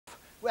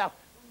well,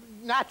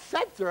 not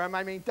censor them.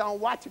 I mean, don't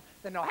watch them,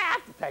 then they'll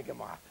have to take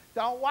them off.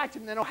 Don't watch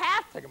them, then they'll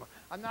have to take them off.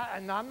 I'm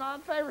not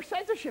in favor of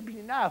censorship,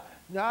 you know.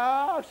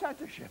 No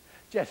censorship.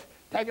 Just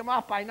take them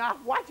off by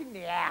not watching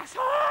the ass.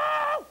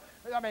 Oh!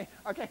 I mean,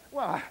 okay,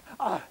 well,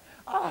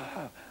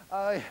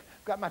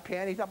 got my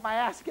panties up my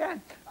ass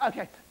again.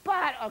 Okay,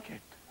 but, okay.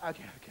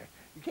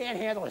 You can't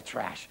handle the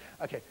trash.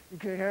 Okay, you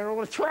can't handle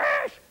the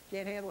trash.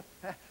 Can't handle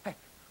it. Hey.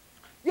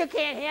 You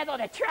can't handle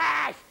the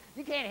trash.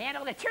 You can't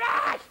handle the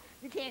trash.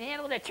 You can't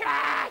handle the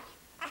trash.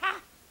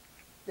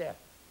 There.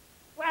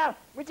 Well,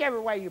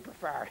 whichever way you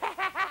prefer.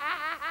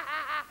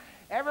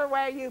 Every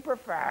way you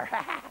prefer.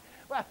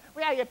 Well,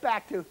 we gotta get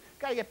back to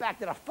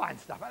the fun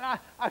stuff.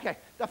 Okay,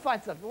 the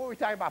fun stuff. What were we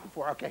talking about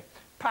before? Okay,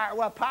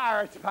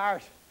 pirates.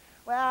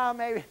 Well,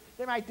 maybe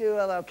they might do a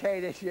little okay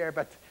this year,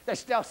 but they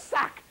still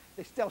suck.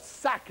 They still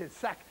suck and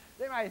suck.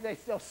 They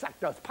still suck,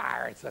 those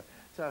pirates.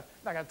 So I'm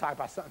not gonna talk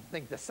about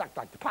things that suck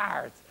like the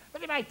pirates, but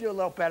they might do a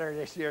little better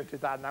this year,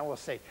 2009. We'll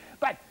see.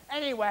 But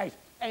anyway,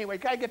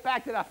 gotta get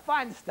back to the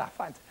fun stuff.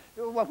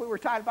 What we were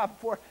talking about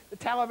before, the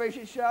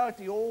television shows,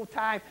 the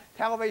old-time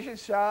television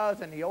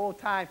shows, and the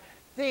old-time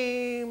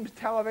themes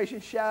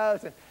television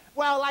shows. And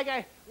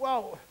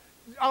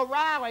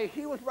O'Reilly,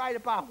 he was right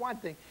about one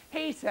thing.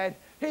 He said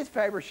his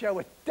favorite show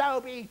was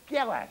Dobie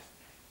Gillis.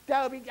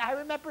 Dobie, I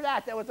remember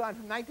that. That was on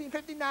from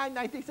 1959,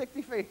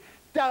 1963.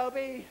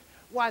 Dobie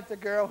wants a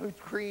girl who's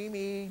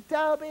creamy.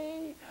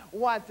 Dobie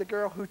wants a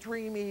girl who's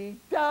dreamy.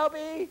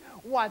 Dobie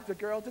wants a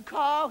girl to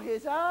call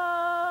his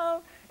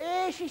own.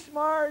 Is she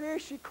smart?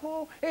 Is she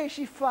cool? Is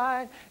she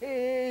fun?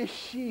 Is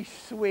she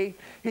sweet?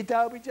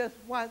 Dobie just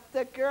wants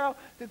a girl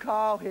to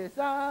call his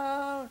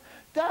own.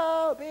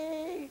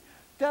 Dobie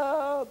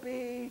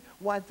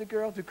wants a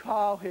girl to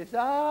call his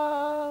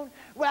own.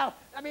 Well,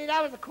 I mean,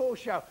 that was a cool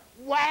show.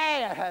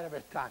 Way ahead of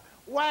its time.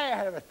 Way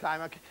ahead of its time.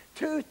 Okay.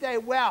 Tuesday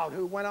Weld,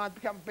 who went on to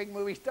become a big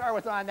movie star,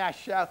 was on that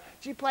show.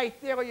 She played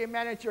Celia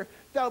Miniature,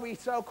 Dobie's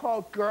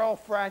so-called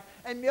girlfriend,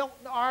 and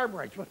Milton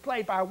Armitage was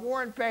played by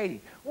Warren Beatty.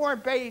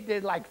 Warren Beatty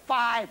did like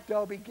 5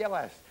 Dobie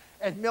Gillis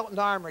as Milton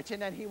Armitage,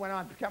 and then he went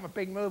on to become a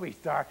big movie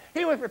star.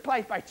 He was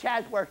replaced by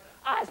Chatsworth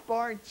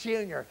Osborne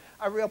Jr.,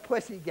 a real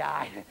pussy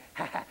guy,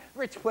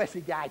 rich pussy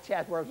guy,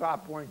 Chatsworth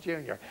Osborne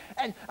Jr.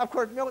 And, of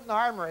course, Milton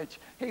Armitage,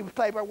 he was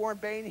played by Warren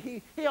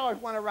Beatty. He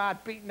always went around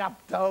beating up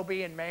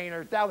Dobie and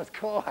Maynard. That was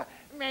cool.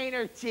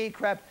 Maynard G.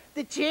 Krebs.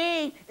 The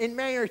G in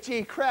Maynard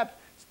G. Krebs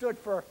stood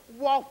for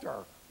Walter.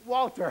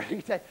 Walter.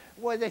 He said,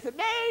 well, they said,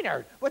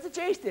 Maynard, what's the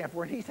J stand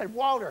for? And he said,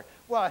 Walter.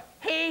 Well,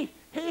 he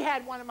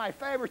had one of my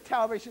favorite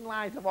television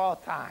lines of all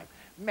time,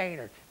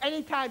 Maynard.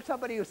 Anytime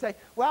somebody would say,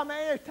 well,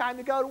 Maynard, it's time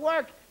to go to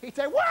work, he'd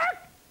say, work.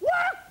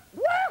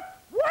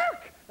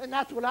 And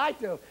that's what I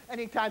do.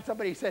 Anytime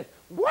somebody says,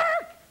 work.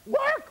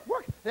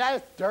 That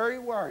is a dirty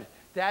word.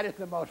 That is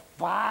the most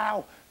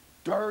vile,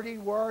 dirty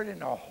word in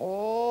the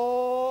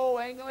whole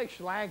English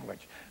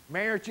language.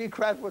 Maynard G.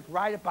 Krebs was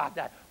right about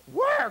that.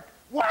 Work.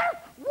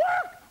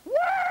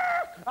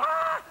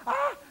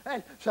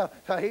 And so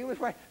he was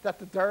right.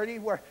 That's a dirty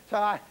word. So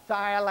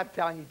I love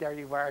telling you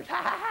dirty words.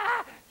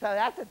 So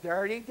that's a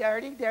dirty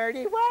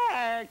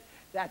word.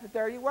 That's a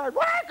dirty word.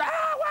 Work!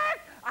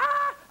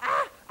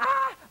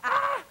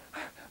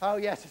 Oh,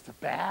 yes, it's a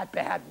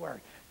bad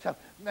word. So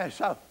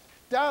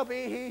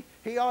Dobie,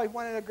 he always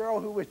wanted a girl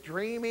who was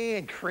dreamy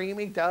and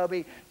creamy.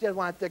 Dobie just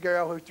wants a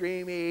girl who's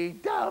dreamy.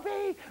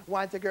 Dobie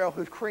wants a girl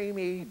who's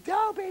creamy.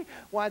 Dobie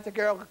wants a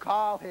girl to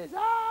call his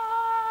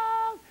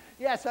own.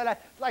 Yeah, so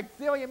that, like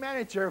Celia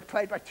Manager,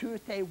 played by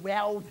Tuesday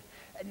Weld,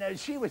 and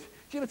she was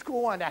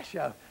cool on that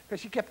show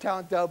because she kept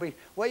telling Dobie,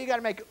 well, you got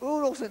to make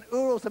oodles and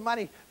oodles of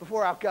money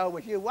before I'll go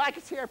with you. Well, I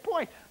can see her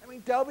point. I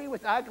mean, Dobie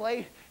was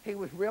ugly. He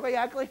was really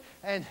ugly,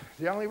 and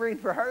the only reason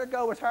for her to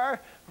go with her,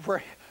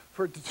 for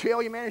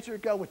Celia Manager to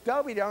go with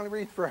Dobie, the only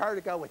reason for her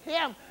to go with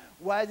him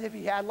was if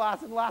he had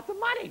lots and lots of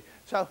money.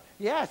 So,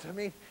 yes, I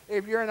mean,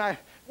 if you're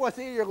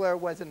Celia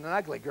wasn't an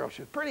ugly girl,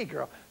 she was a pretty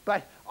girl,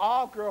 but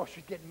all girls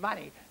should get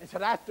money, and so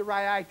that's the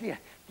right idea.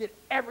 Get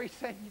every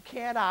cent you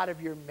can out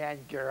of your men,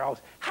 girls.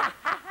 Ha,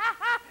 ha, ha,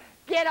 ha.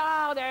 Get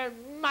all their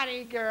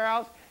money,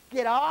 girls.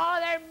 Get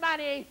all their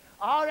money,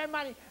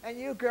 and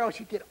you girls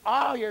should get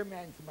all your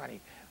men's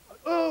money.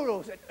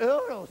 Oodles and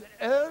oodles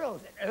and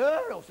oodles and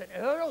oodles and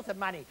oodles of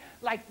money,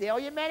 like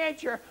Celia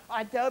Manager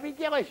on Dobie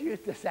Gillis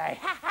used to say.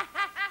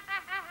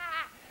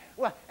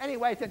 Well,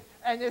 anyways,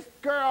 and this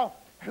girl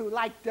who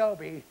liked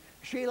Dobie,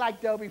 she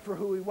liked Dobie for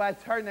who he was.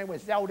 Her name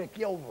was Zelda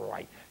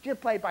Gilroy. She was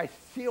played by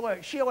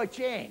Sheila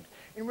James.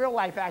 In real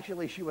life,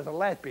 actually, she was a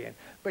lesbian,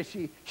 but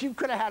she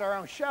could have had her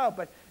own show,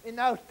 but in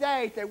those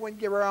days, they wouldn't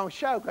give her own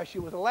show because she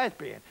was a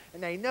lesbian,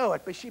 and they knew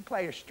it, but she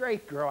played a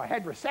straight girl, a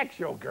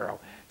heterosexual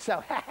girl.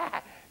 So,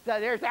 so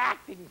there's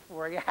acting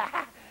for you.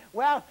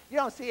 Well, you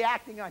don't see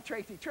acting on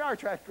Traci-The Trailer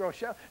Trash Girl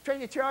show.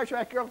 Traci-The Trailer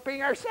Trash Girl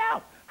being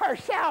herself.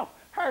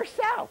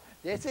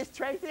 This is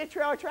Traci-The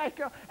Trailer Trash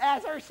Girl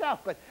as herself.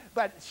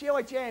 But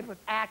Sheila James was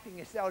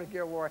acting as Zelda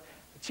Gilroy,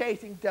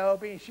 chasing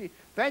Dobie, and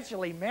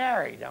eventually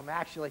married him,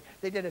 actually.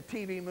 They did a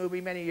TV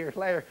movie many years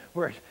later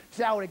where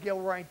Zelda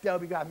Gilroy and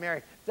Dobie got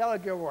married. Zelda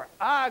Gilroy,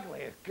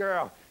 ugliest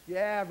girl you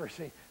ever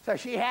seen. So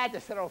she had to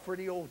settle for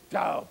the old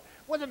Dobe.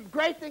 Well, the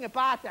great thing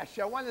about that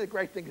show, one of the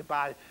great things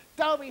about it,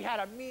 Dobie had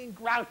a mean,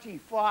 grouchy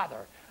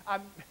father.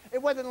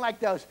 It wasn't like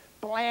those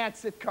bland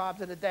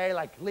sitcoms of the day,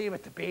 like Leave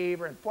It to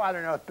Beaver and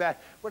Father Knows Best,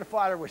 where the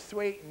father was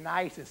sweet and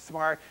nice and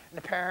smart, and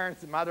the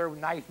parents, the mother and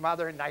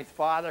nice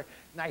father,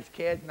 nice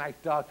kids, nice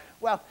dog.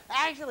 Well,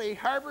 actually,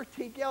 Herbert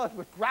T. Gillis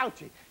was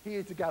grouchy. He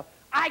used to go,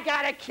 I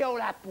gotta kill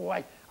that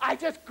boy. I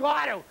just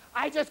gotta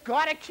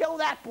kill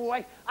that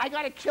boy. I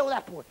gotta kill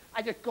that boy.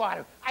 I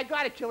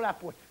gotta kill that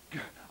boy.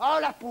 Oh,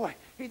 that boy,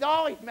 he's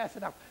always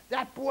messing up.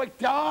 That boy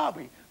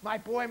Dobie, my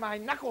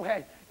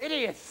knucklehead,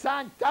 idiot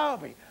son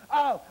Dobie.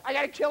 Oh, I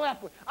gotta kill that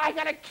boy. I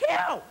gotta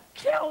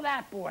kill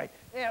that boy.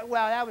 Yeah,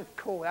 well, that was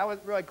cool. That was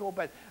really cool,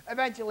 but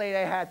eventually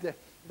they had to,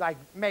 like,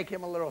 make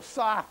him a little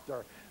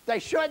softer. They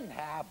shouldn't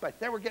have, but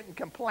they were getting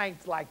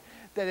complaints like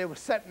that it was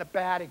setting a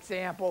bad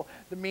example,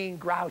 the mean,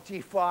 grouchy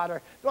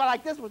father. Well,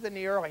 like, this was in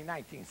the early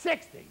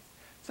 1960s.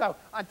 So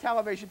on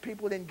television,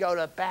 people didn't go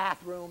to the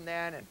bathroom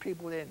then, and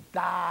people didn't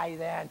die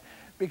then,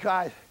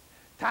 because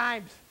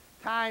times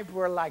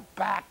were like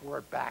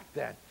backward back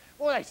then.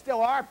 Well, they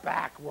still are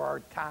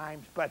backward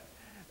times, but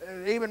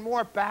even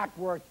more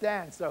backward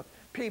then. So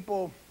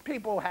people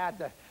had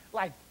to,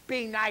 like,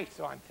 be nice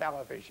on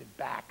television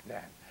back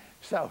then.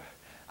 So,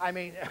 I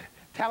mean,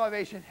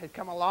 television had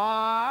come a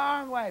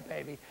long way,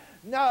 baby.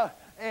 No,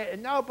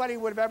 nobody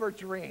would have ever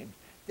dreamed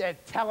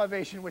that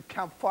television would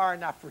come far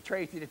enough for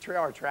Traci the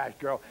Trailer Trash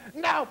Girl.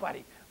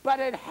 Nobody. But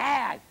it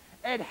has.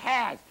 It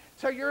has.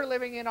 So you're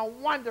living in a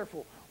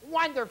wonderful,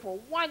 wonderful,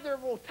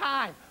 wonderful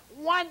time.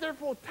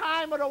 Wonderful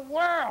time of the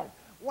world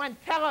when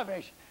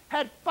television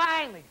had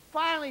finally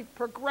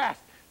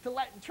progressed to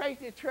letting Traci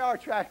the Trailer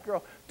Trash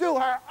Girl do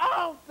her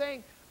own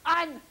thing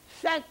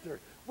uncensored,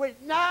 with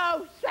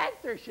no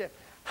censorship.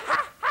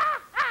 Ha,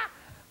 ha, ha,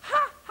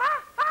 ha,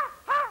 ha, ha,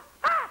 ha,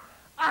 ha.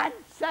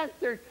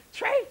 Uncensored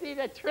Traci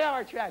the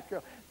Trailer Trash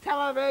Girl.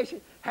 Television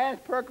has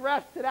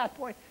progressed to that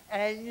point,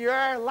 and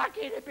you're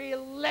lucky to be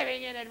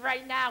living in it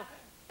right now,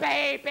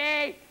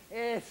 baby.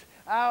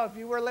 Oh, if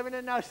you were living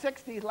in those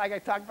 60s, like I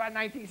talked about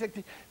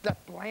 1960s, the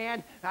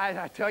bland,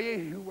 I tell you,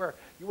 you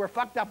were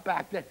fucked up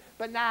back then.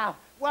 But now,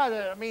 well,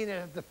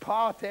 the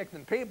politics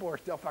and people are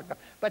still fucked up.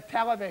 But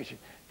television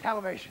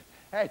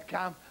has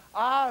come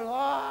a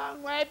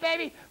long way,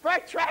 baby, for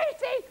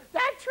Traci,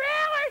 the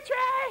Trailer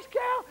Trash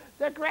Girl,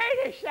 the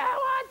greatest show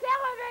on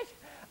television.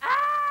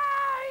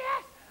 Oh,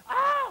 yes.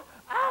 Oh.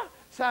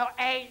 So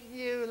ain't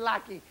you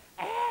lucky?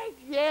 Ain't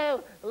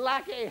you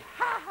lucky?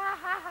 Ha, ha,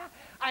 ha, ha.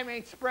 I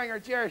mean,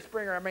 Jerry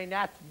Springer, I mean,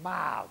 that's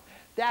mild.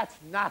 That's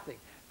nothing.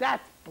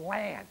 That's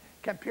bland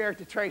compared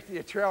to Traci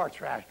the Trailer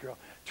Trash Girl.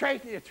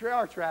 Traci the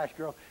Trailer Trash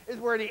Girl is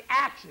where the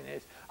action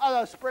is.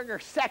 Although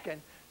Springer's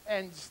second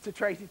and to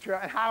Traci Trailer,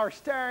 and Howard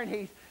Stern,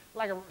 he's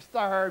like a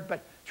third,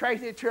 but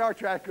Traci the Trailer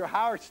Trash Girl,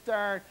 Howard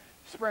Stern,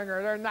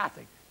 Springer, they're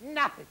nothing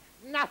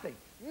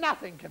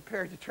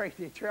compared to Traci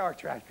the Trailer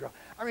Trash Girl.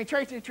 I mean,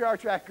 Traci the Trailer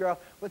Trash Girl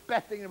was the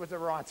best thing that was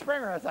ever on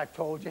Springer, as I've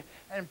told you,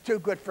 and I'm too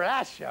good for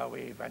that show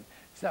even.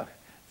 So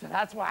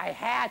that's why I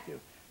had to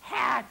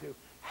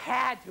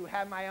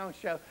have my own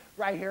show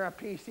right here on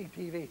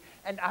PCTV.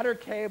 And other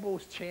cable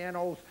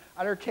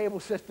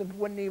systems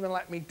wouldn't even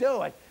let me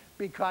do it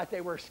because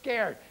they were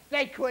scared.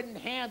 They couldn't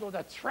handle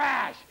the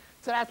trash.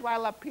 So that's why I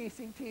love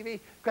PCTV,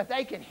 because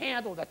they can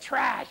handle the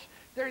trash.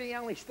 They're the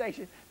only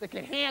station that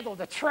can handle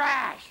the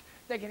trash.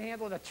 They can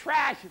handle the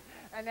trash,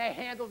 and they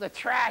handle the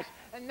trash,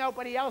 and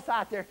nobody else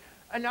out there,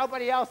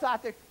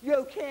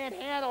 you can't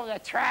handle the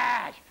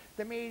trash.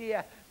 The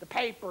media, the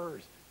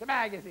papers, the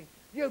magazines,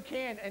 you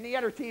can't, and the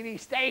other TV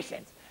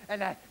stations,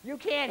 and you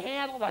can't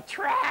handle the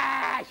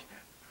trash.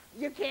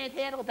 You can't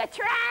handle the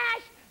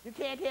trash. You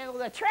can't handle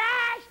the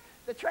trash.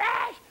 The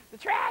trash.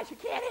 You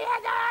can't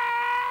handle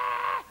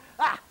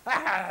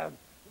it.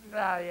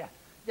 Yeah.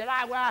 Did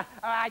I? Well,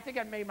 I think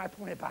I made my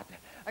point about that.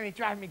 I mean,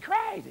 driving me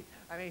crazy.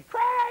 I mean,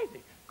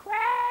 crazy.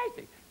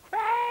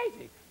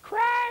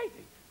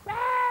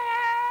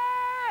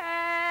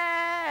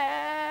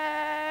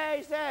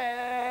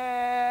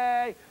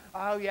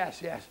 Oh, yes.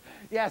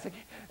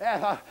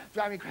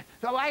 Driving me crazy.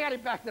 So I got to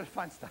get back to the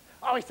fun stuff.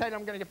 I always said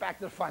I'm going to get back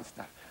to the fun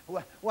stuff.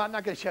 Well, I'm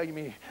not going to show you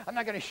me. I'm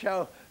not going to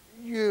show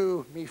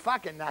you me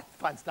fucking that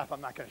fun stuff.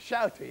 I'm not going to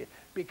show to you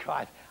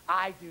because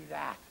I do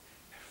that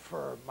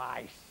for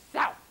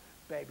myself,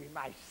 baby,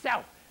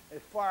 myself.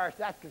 As far as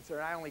that's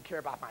concerned, I only care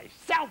about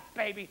myself,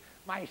 baby,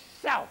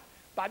 myself.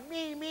 But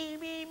me.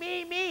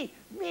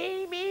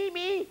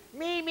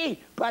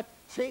 But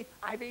see,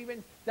 I've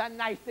even done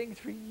nice things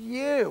for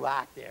you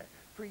out there.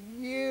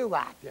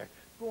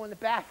 Go in the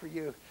back for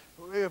you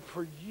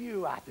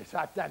out there. So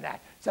I've done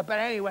that. So, but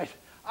anyways,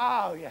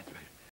 oh yes.